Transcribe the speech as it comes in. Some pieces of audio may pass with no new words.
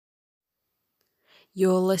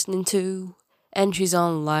You're listening to Entries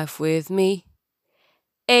on Life with me,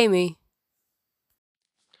 Amy.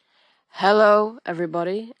 Hello,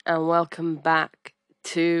 everybody, and welcome back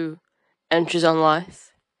to Entries on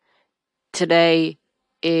Life. Today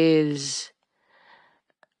is...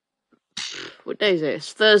 what day is it?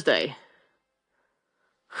 It's Thursday.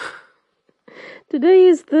 Today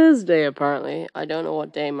is Thursday, apparently. I don't know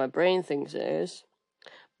what day my brain thinks it is,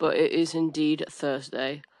 but it is indeed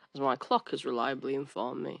Thursday, as my clock has reliably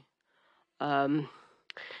informed me. So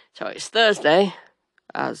it's Thursday,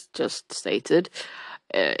 as just stated.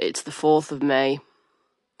 It's the 4th of May.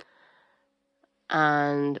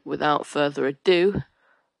 And without further ado,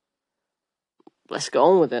 let's go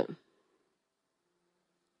on with it.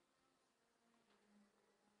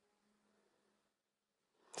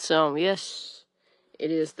 So, yes,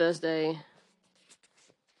 it is Thursday.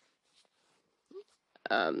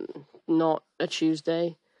 Not a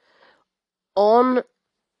Tuesday. On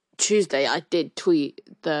Tuesday, I did tweet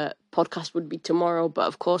the podcast would be tomorrow, but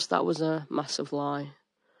of course that was a massive lie.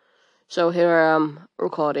 So here I am,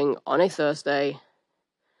 recording on a Thursday,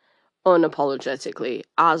 unapologetically,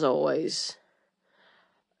 as always.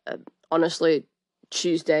 Honestly,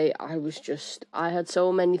 Tuesday, I had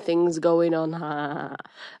so many things going on.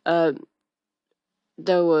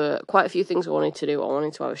 There were quite a few things I wanted to do. I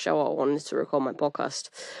wanted to have a shower, I wanted to record my podcast,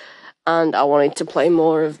 and I wanted to play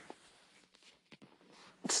more of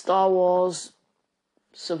Star Wars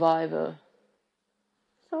Survivor.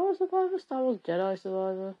 Star Wars Jedi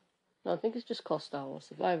Survivor? No, I think it's just called Star Wars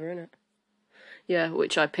Survivor, isn't it? Yeah,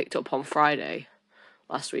 which I picked up on Friday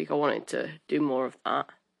last week. I wanted to do more of that.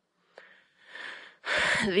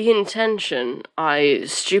 The intention, I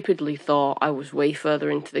stupidly thought I was way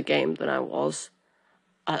further into the game than I was.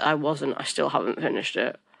 I wasn't. I still haven't finished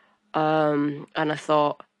it. And I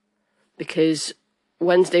thought, because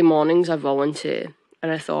Wednesday mornings I volunteer,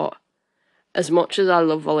 and I thought, as much as I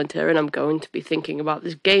love volunteering, I'm going to be thinking about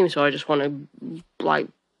this game, so I just want to,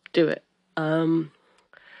 do it.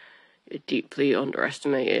 Deeply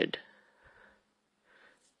underestimated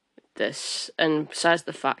this, and besides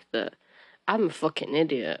the fact that I'm a fucking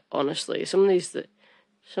idiot, honestly. Some of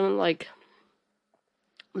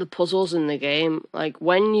the puzzles in the game,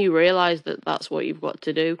 when you realise that that's what you've got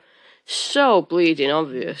to do, so bleeding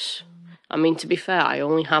obvious. I mean, to be fair, I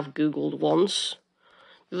only have Googled once.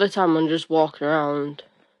 The other time I'm just walking around,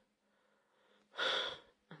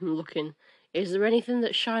 I'm looking, is there anything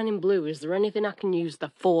that's shining blue? Is there anything I can use the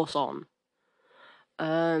Force on?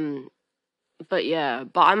 But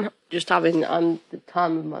I'm the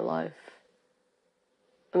time of my life.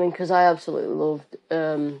 I mean, because I absolutely loved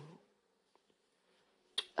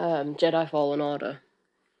Jedi Fallen Order.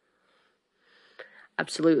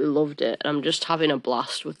 Absolutely loved it, and I'm just having a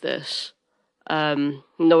blast with this.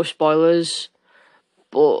 No spoilers,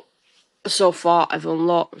 but so far I've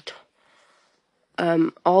unlocked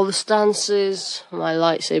all the stances. My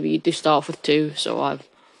lightsaber, you do start off with 2, so I've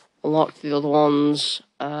unlocked the other ones.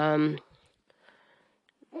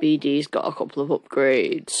 BD's got a couple of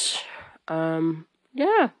upgrades.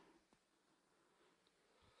 Yeah.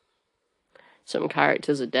 Some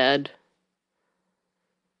characters are dead.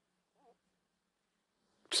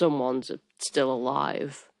 Some ones are still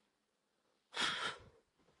alive.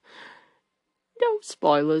 No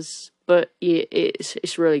spoilers, but yeah,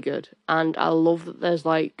 it's really good, and I love that there's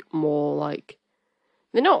more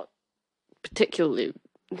they're not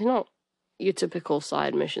your typical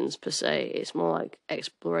side missions per se. It's more like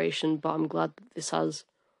exploration, but I'm glad that this has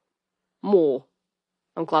more.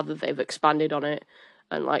 I'm glad that they've expanded on it,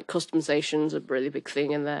 and customization's a really big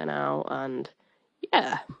thing in there now, and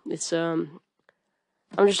yeah, it's I'm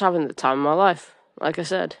just having the time of my life, like I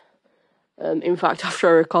said. In fact, after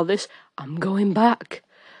I record this, I'm going back,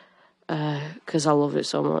 because I love it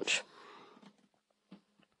so much.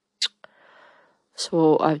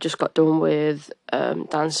 So I've just got done with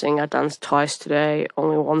dancing. I danced twice today,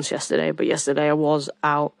 only once yesterday, but yesterday I was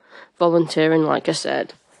out volunteering, like I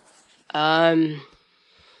said. So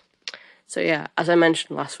yeah, as I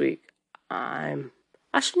mentioned last week,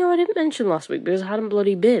 actually, no, I didn't mention last week because I hadn't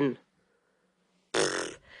bloody been.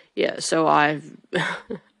 Yeah, so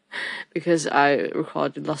because I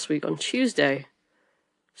recorded last week on Tuesday,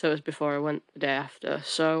 so it was before I went the day after.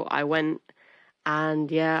 So I went,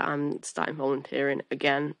 and yeah, I'm starting volunteering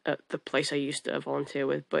again at the place I used to volunteer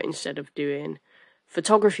with, but instead of doing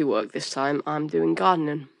photography work this time, I'm doing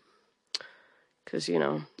gardening. Because,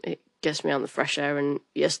 it gets me on the fresh air, and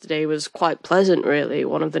yesterday was quite pleasant, really.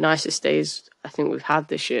 One of the nicest days I think we've had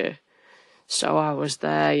this year. So I was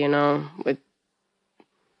there, with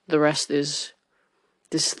the rest is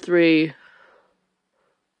there's 3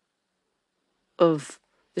 of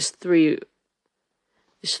there's three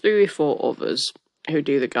or four others who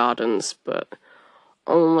do the gardens, but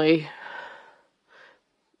one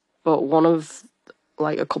of,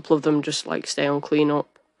 like, a couple of them just, like, stay on clean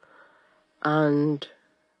up, and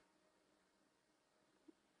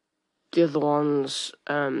the other ones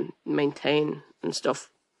maintain and stuff,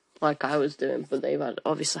 like I was doing, but they've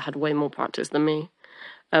obviously had way more practice than me.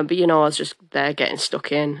 But I was just there getting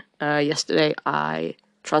stuck in. Yesterday I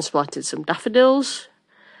transplanted some daffodils,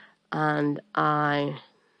 and I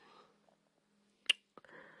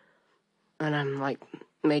like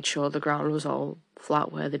made sure the ground was all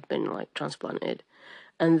flat where they'd been, like, transplanted,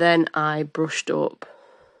 and then I brushed up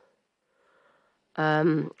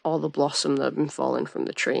all the blossom that had been falling from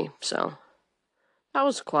the tree, so that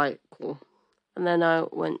was quite cool. And then I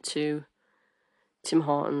went to Tim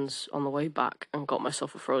Hortons on the way back and got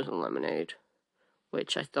myself a frozen lemonade,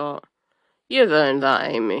 which I thought, you've earned that,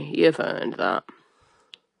 Amy, you've earned that.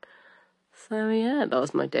 So yeah, that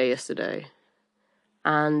was my day yesterday.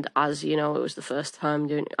 And as you know, it was the first time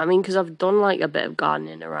doing, because I've done, like, a bit of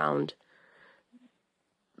gardening around,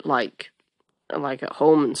 like at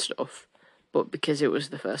home and stuff, but because it was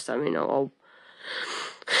the first time, I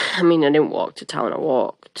didn't walk to town, I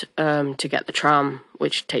walked to get the tram,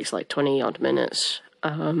 which takes like 20 odd minutes.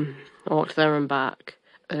 I walked there and back,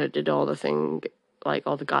 did all the thing, like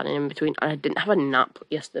all the gardening in between, and I didn't have a nap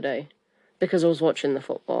yesterday because I was watching the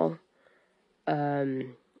football.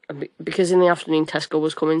 Because in the afternoon Tesco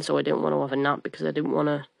was coming, so I didn't want to have a nap because I didn't want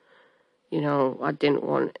to,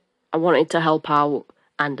 I wanted to help out,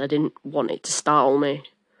 and I didn't want it to startle me,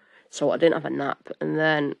 so I didn't have a nap. And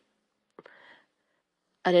then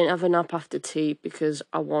I didn't have a nap after tea because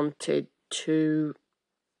I wanted to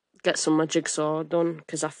get some of my jigsaw done,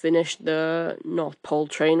 because I finished the North Pole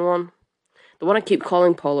train one. The one I keep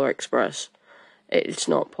calling Polar Express. It's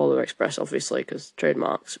not Polar Express, obviously, because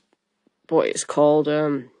trademarks. But it's called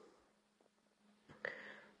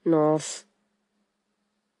North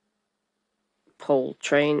Pole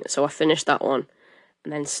train. So I finished that one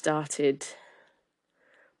and then started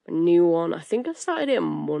a new one. I think I started it on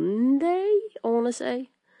Monday, I want to say.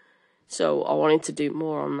 So I wanted to do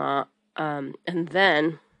more on that. And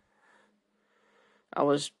then I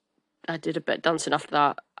did a bit of dancing after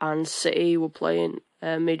that, and City were playing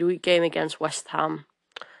a midweek game against West Ham,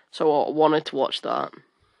 so I wanted to watch that.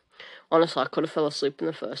 Honestly, I could have fell asleep in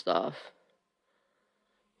the first half.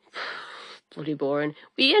 Bloody boring.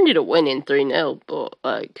 We ended up winning 3-0, but,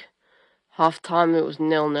 like, half time it was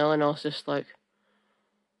 0-0, and I was just like,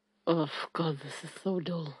 oh god, this is so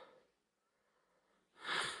dull.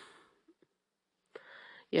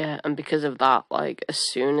 Yeah, and because of that, like, as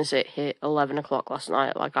soon as it hit 11 o'clock last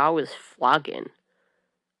night, like, I was flagging.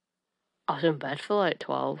 I was in bed for like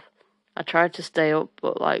 12. I tried to stay up,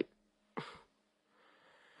 but, like,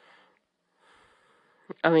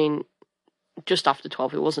 just after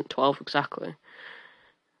 12. It wasn't 12 exactly,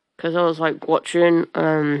 because I was, like, watching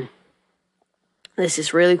there's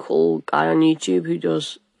this really cool guy on YouTube who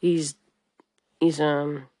does, he's what's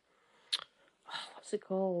it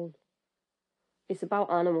called? It's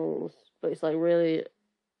about animals, but it's, like, really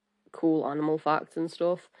cool animal facts and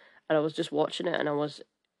stuff. And I was just watching it, and I was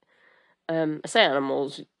I say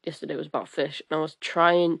animals. Yesterday was about fish, and I was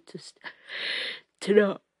trying to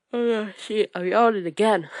not. Oh shit! I yawning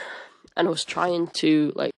again, and I was trying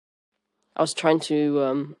to like I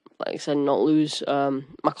said, not lose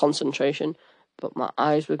my concentration, but my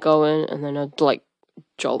eyes were going, and then I'd, like,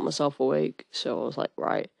 jolt myself awake. So I was like,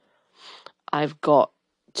 right, I've got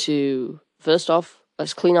to, first off,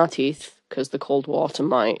 let's clean our teeth, because the cold water in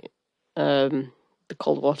my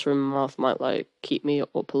mouth might, like, keep me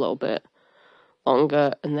up a little bit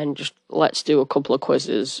longer, and then just let's do a couple of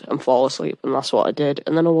quizzes and fall asleep. And that's what I did.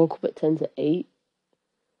 And then I woke up at 10 to 8.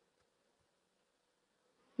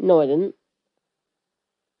 No, I didn't.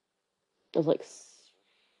 I was like,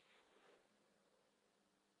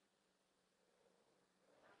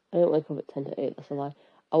 I didn't wake up at 10 to 8, that's a lie.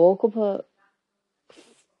 I woke up at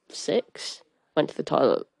 6, went to the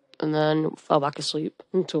toilet, and then fell back asleep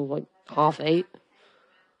until, like, 8:30.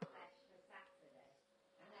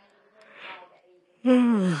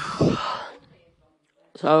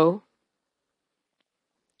 So,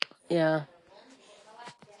 yeah.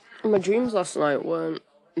 My dreams last night weren't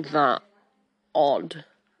that odd.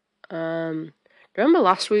 Remember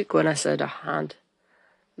last week when I said I had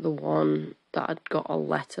the one that I'd got a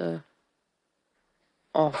letter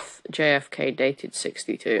off JFK dated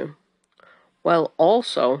 62? Well,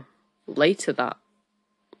 also, later that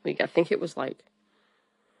week, I think it was, like,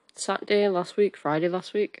 Saturday last week, Friday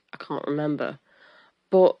last week, I can't remember,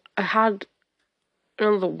 but I had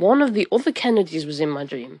one of the other Kennedys was in my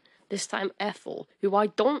dream. This time Ethel, who I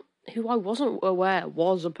wasn't aware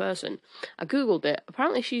was a person. I googled it.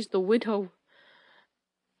 Apparently she's the widow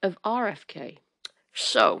of RFK.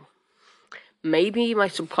 So, maybe my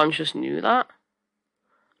subconscious knew that.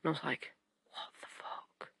 And I was like, what the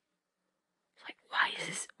fuck? It's like,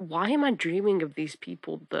 why am I dreaming of these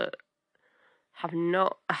people that have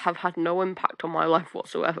had no impact on my life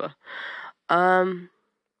whatsoever? How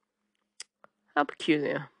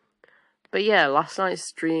peculiar. But yeah, last night's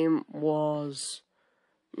stream was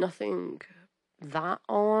nothing that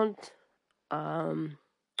odd.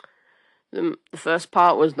 The first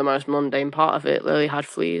part was the most mundane part of it. Lily had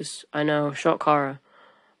fleas. I know, shock horror.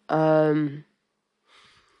 And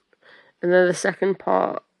then the second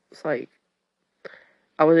part, it's like,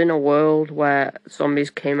 I was in a world where zombies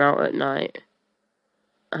came out at night.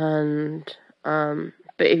 And,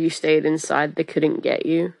 but if you stayed inside, they couldn't get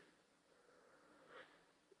you.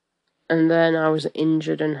 And then I was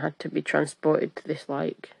injured and had to be transported to this,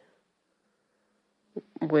 like,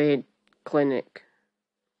 weird clinic.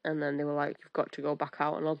 And then they were like, you've got to go back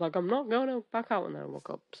out. And I was like, I'm not going back out. And then I woke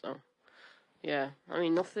up, so. Yeah, I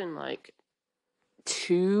mean, nothing, like,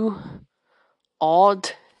 too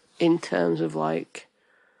odd in terms of, like,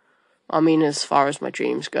 I mean, as far as my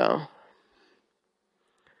dreams go.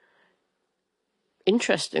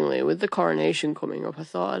 Interestingly, with the coronation coming up, I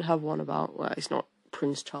thought I'd have one about, well, it's not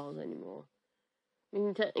Prince Charles anymore. I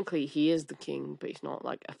mean, technically he is the king, but he's not,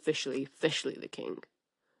 like, officially the king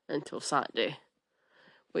until Saturday.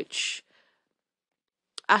 Which,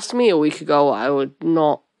 asked me a week ago, I would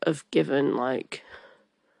not have given, like,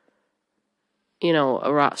 you know,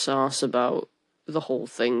 a rat's ass about the whole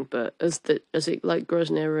thing, but as it like grows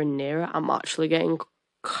nearer and nearer, I'm actually getting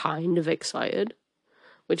kind of excited,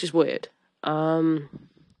 which is weird. I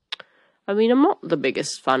mean, I'm not the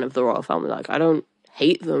biggest fan of the royal family. Like, I don't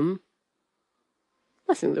hate them.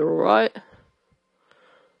 I think they're alright.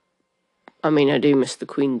 I mean, I do miss the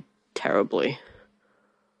Queen terribly.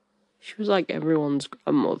 She was like everyone's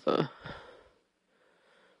grandmother.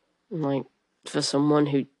 Like, for someone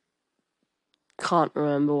who can't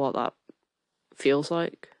remember what that feels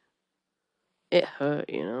like, it hurt,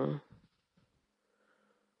 you know.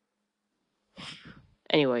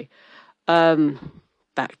 Anyway,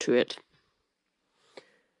 back to it.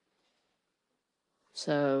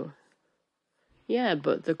 So, yeah,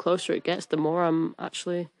 but the closer it gets, the more I'm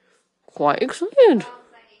actually quite excited.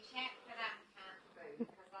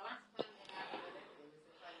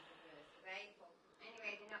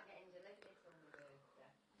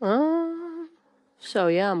 So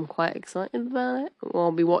yeah, I'm quite excited about it.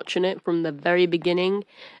 I'll be watching it from the very beginning,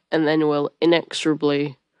 and then we'll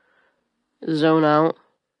inexorably zone out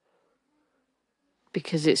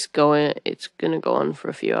because it's gonna go on for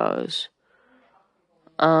a few hours.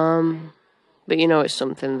 But you know, it's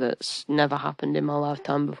something that's never happened in my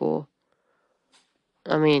lifetime before.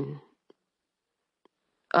 I mean,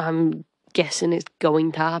 I'm guessing it's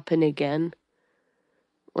going to happen again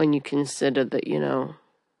when you consider that, you know,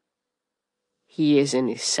 he is in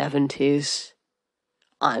his 70s.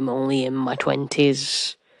 I'm only in my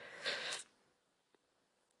 20s.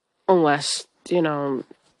 Unless, you know,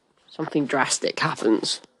 something drastic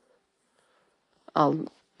happens. I'll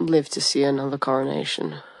live to see another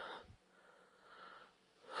coronation.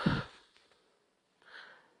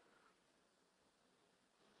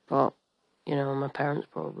 But, you know, my parents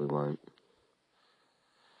probably won't.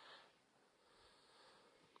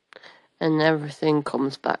 And everything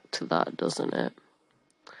comes back to that, doesn't it?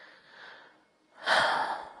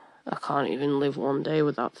 I can't even live one day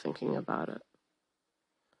without thinking about it.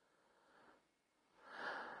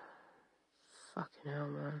 Fucking hell,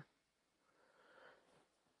 man.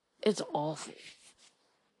 It's awful.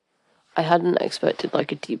 I hadn't expected,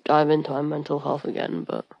 like, a deep dive into my mental health again,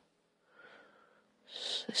 but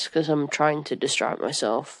it's because I'm trying to distract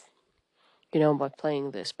myself, you know, by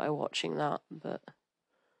playing this, by watching that, but...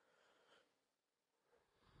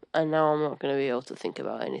 And now I'm not going to be able to think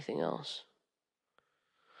about anything else.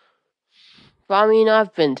 But I mean,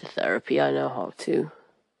 I've been to therapy, I know how to.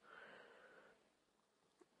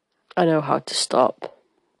 I know how to stop.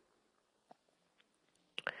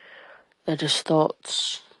 They're just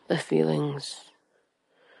thoughts, they're feelings.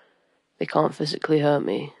 They can't physically hurt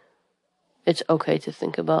me. It's okay to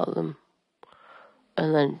think about them.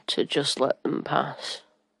 And then to just let them pass.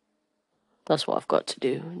 That's what I've got to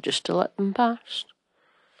do, just to let them pass.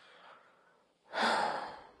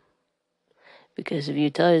 Because if you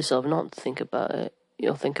tell yourself not to think about it,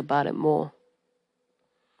 you'll think about it more.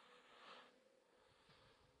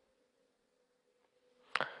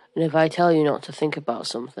 And if I tell you not to think about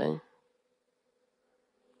something,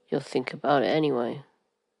 you'll think about it anyway.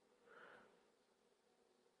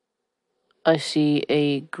 I see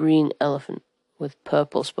a green elephant with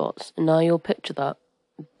purple spots. And now you'll picture that,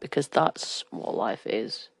 because that's what life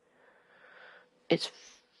is. It's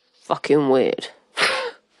fucking weird.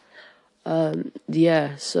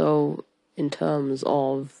 Yeah, so in terms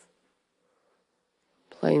of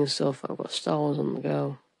playing stuff, I've got Star Wars on the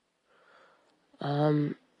go.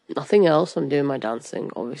 Nothing else. I'm doing my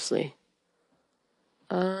dancing, obviously.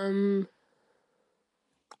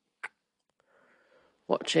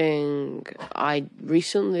 Watching. I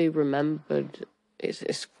recently remembered.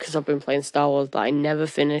 It's because I've been playing Star Wars that I never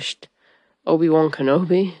finished Obi-Wan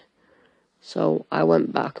Kenobi. So I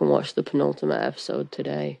went back and watched the penultimate episode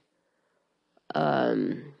today. I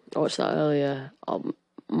watched that earlier. I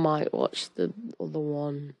might watch the other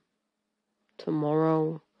one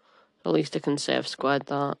tomorrow. At least I can say I've squared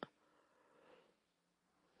that.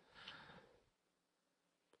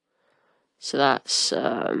 So that's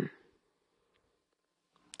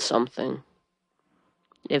something.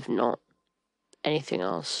 If not anything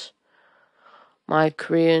else. My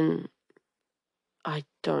Korean, I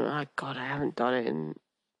haven't done it in,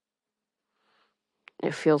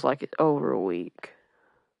 it feels like it's over a week.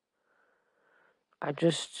 I've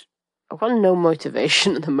got no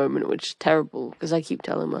motivation at the moment, which is terrible, because I keep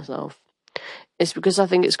telling myself. It's because I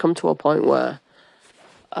think it's come to a point where,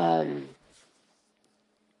 I'm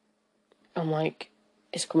like,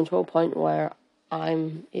 it's come to a point where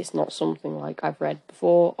it's not something like I've read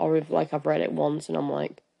before, or if like I've read it once and I'm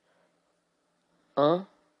like, and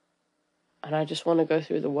I just want to go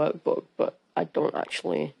through the workbook, but I don't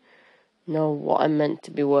actually know what I'm meant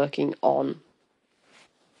to be working on,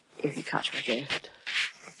 if you catch my drift.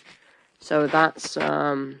 So that's,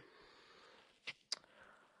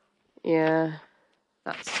 yeah,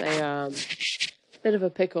 that's a bit of a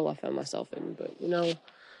pickle I found myself in, but, you know,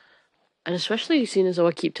 and especially seeing as though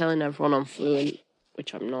I keep telling everyone I'm fluent,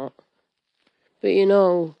 which I'm not. But, you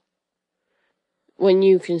know, when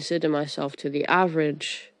you consider myself to the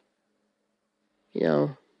average, you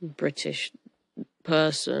know, British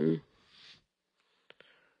person,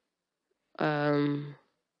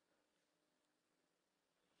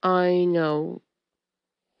 I know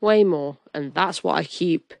way more, and that's what I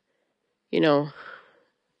keep, you know,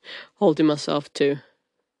 holding myself to.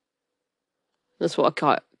 That's what I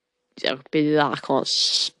can't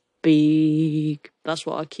speak. That's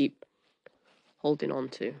what I keep holding on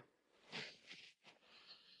to.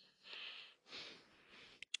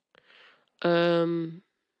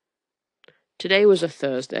 Today was a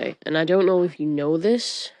Thursday, and I don't know if you know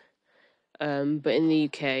this, but in the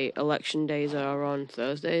UK, election days are on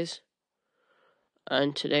Thursdays.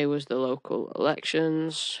 And today was the local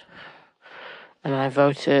elections, and I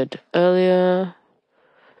voted earlier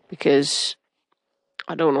because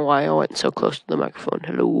I don't know why I went so close to the microphone.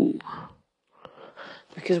 Hello.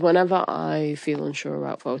 Because whenever I feel unsure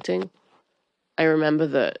about voting, I remember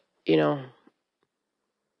that, you know,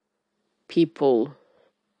 people,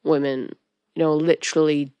 women, you know,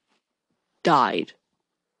 literally died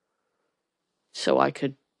so I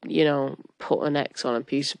could, you know, put an X on a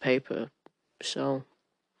piece of paper. So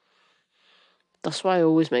that's why I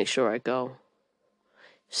always make sure I go.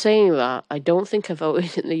 Saying that, I don't think I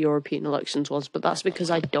voted in the European elections once, but that's because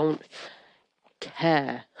I don't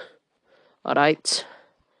care. Alright?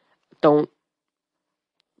 Don't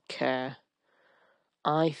care.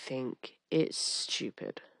 I think it's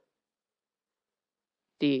stupid.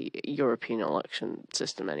 The European election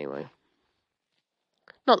system, anyway.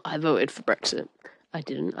 Not that I voted for Brexit. I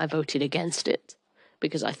didn't. I voted against it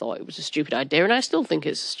because I thought it was a stupid idea, and I still think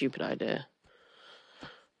it's a stupid idea.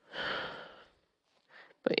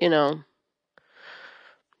 But, you know,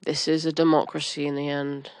 this is a democracy in the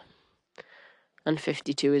end, and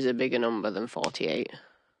 52 is a bigger number than 48.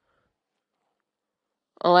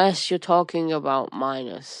 Unless you're talking about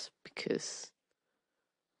minus, because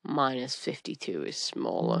minus 52 is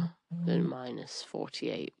smaller than minus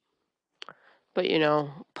 48. But, you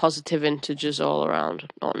know, positive integers all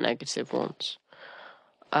around, not negative ones.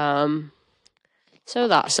 So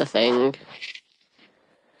that's a thing.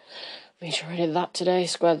 Made sure I did that today,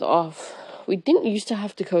 squared that off. We didn't used to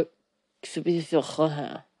have to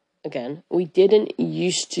again. We didn't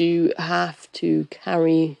used to have to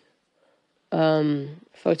carry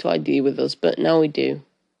photo ID with us, but now we do.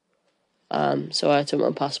 So I took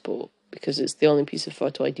my passport because it's the only piece of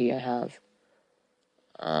photo ID I have.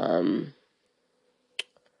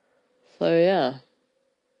 So yeah.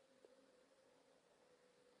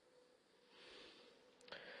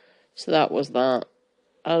 So that was that.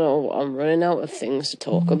 I don't know, I'm running out of things to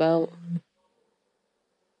talk about.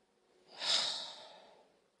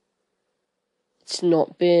 it's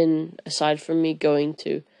not been, aside from me going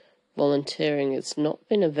to volunteering, it's not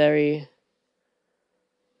been a very,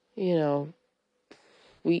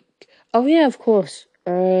 week. Oh yeah, of course.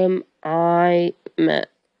 I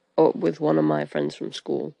met up with one of my friends from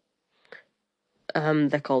school.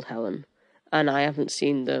 They're called Helen, and I haven't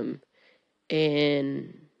seen them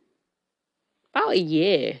in about a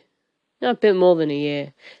year. No, a bit more than a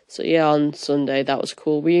year. So yeah, on Sunday that was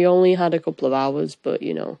cool. We only had a couple of hours, but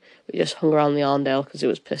we just hung around the Arndale because it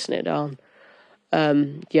was pissing it down.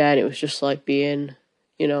 Yeah, and it was just like being,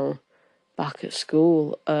 back at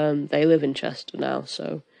school. They live in Chester now,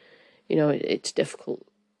 so it's difficult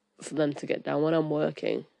for them to get down when I'm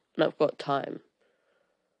working and I've got time.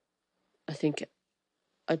 I think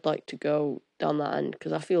I'd like to go down that end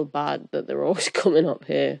because I feel bad that they're always coming up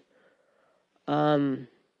here.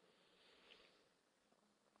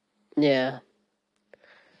 Yeah.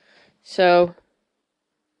 So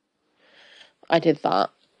I did that.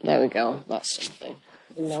 There we go. That's something.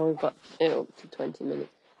 And now we've got it up to 20 minutes.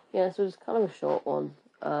 Yeah, so it's kind of a short one.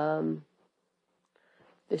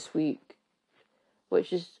 This week,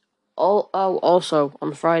 which is also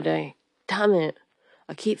on Friday. Damn it!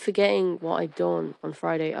 I keep forgetting what I'd done on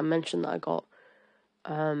Friday. I mentioned that I got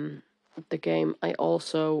the game. I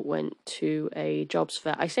also went to a jobs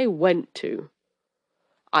fair. I say went to.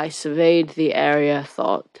 I surveyed the area,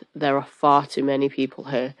 thought there are far too many people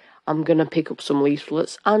here. I'm gonna pick up some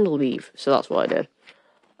leaflets and leave. So that's what I did.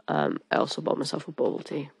 I also bought myself a bubble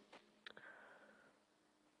tea.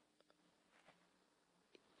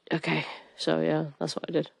 Okay, so yeah, that's what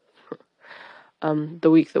I did. The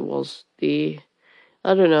week that was I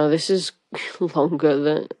don't know, this is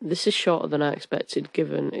shorter than I expected,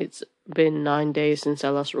 given it's been 9 days since I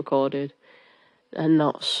last recorded, and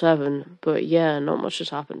not 7, but yeah, not much has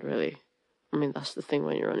happened, really. I mean, that's the thing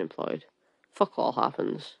when you're unemployed. Fuck all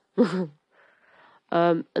happens.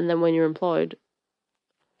 And then when you're employed,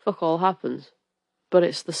 fuck all happens. But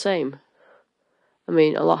it's the same. I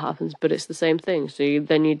mean, a lot happens, but it's the same thing, so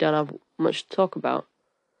then you don't have much to talk about.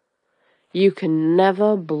 You can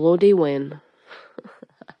never bloody win.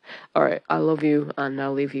 Alright, I love you, and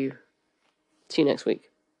I'll leave you. See you next week.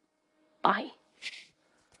 Bye.